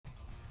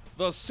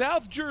The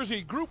South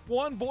Jersey Group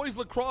 1 Boys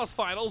Lacrosse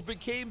Finals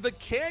became the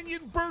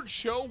Canyon Birch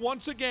Show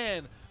once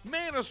again.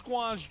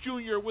 Manasquan's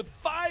junior with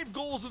 5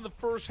 goals in the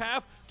first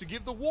half to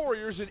give the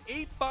Warriors an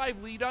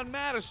 8-5 lead on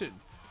Madison.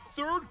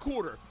 Third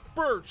quarter,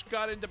 Birch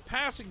got into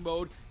passing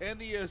mode and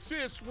the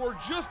assists were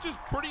just as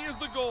pretty as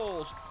the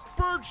goals.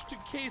 Birch to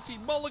Casey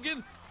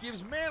Mulligan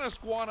gives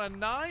Manasquan a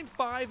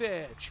 9-5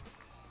 edge.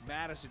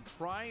 Madison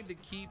trying to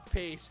keep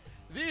pace.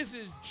 This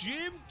is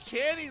Jim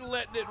Canny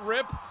letting it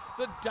rip.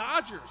 The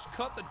Dodgers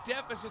cut the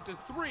deficit to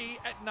 3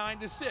 at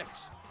 9-6.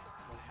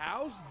 But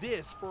how's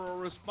this for a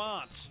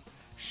response?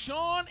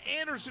 Sean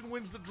Anderson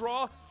wins the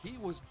draw. He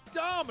was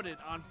dominant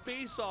on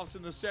faceoffs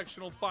in the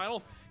sectional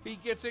final. He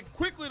gets it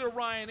quickly to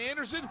Ryan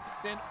Anderson,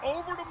 then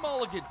over to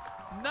Mulligan.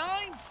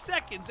 9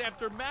 seconds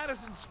after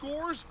Madison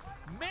scores,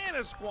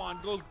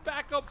 Manasquan goes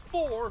back up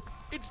 4.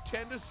 It's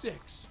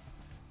 10-6.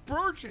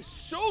 Birch is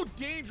so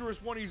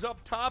dangerous when he's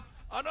up top.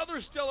 Another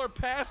stellar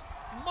pass.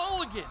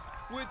 Mulligan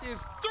with his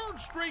 3rd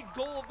straight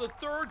goal of the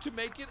third to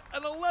make it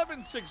an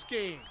 11-6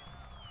 game.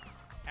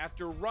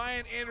 After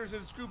Ryan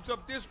Anderson scoops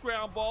up this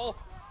ground ball,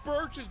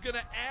 Birch is going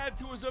to add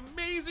to his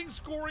amazing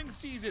scoring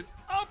season.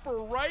 Upper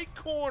right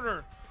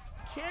corner.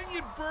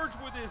 Canyon Birch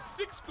with his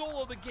 6th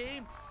goal of the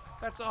game.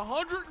 That's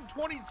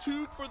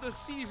 122 for the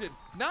season.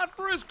 Not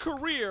for his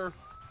career,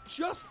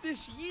 just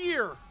this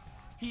year.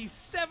 He's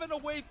 7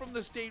 away from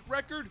the state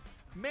record.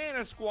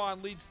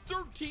 Manasquan leads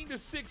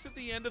 13-6 at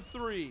the end of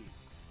 3.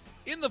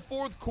 In the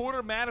 4th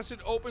quarter, Madison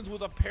opens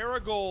with a pair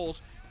of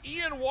goals.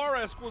 Ian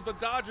Juarez was the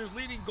Dodgers'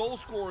 leading goal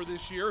scorer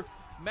this year.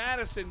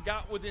 Madison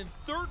got within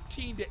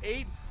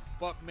 13-8,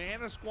 but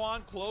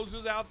Manasquan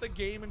closes out the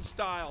game in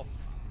style.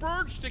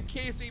 Birch to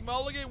Casey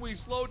Mulligan, we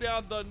slow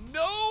down the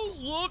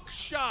no-look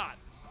shot.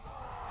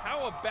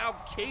 How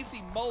about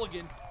Casey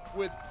Mulligan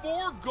with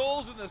 4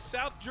 goals in the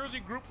South Jersey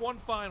Group 1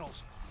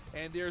 Finals?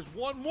 And there's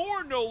one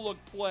more no-look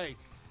play.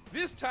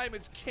 This time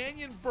it's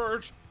Canyon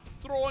Birch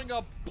throwing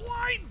a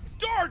blind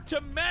dart to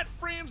Matt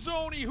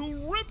Franzoni,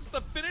 who rips the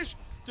finish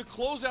to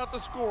close out the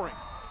scoring.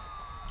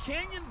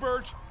 Canyon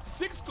Birch,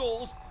 6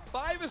 goals,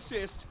 5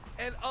 assists,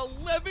 and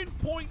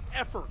 11-point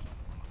effort.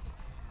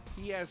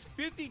 He has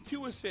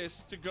 52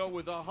 assists to go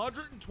with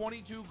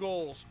 122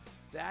 goals.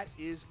 That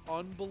is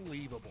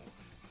unbelievable.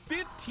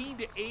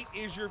 15-8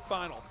 is your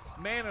final.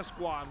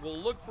 Manasquan will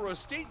look for a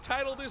state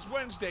title this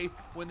Wednesday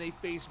when they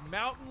face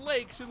Mountain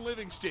Lakes in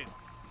Livingston.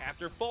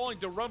 After falling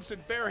to Rumson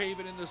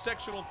Fairhaven in the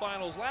sectional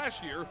finals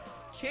last year,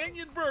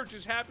 Canyon Birch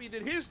is happy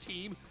that his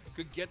team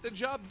could get the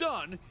job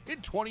done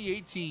in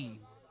 2018.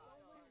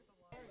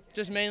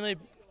 Just mainly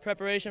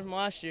preparation from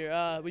last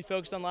year. We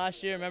focused on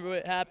last year, remember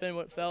what happened,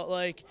 what it felt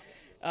like,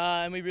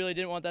 and we really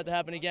didn't want that to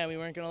happen again. We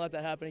weren't going to let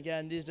that happen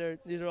again. These are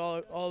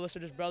all of us are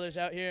just brothers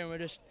out here,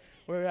 and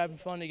we're having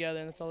fun together,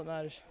 and that's all that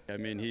matters. I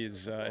mean,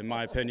 he's, in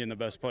my opinion, the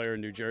best player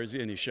in New Jersey,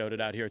 and he showed it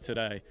out here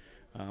today.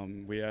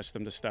 We asked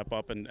him to step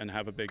up and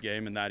have a big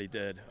game, and that he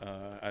did.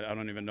 I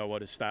don't even know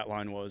what his stat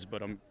line was,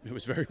 but it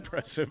was very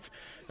impressive.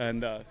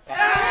 And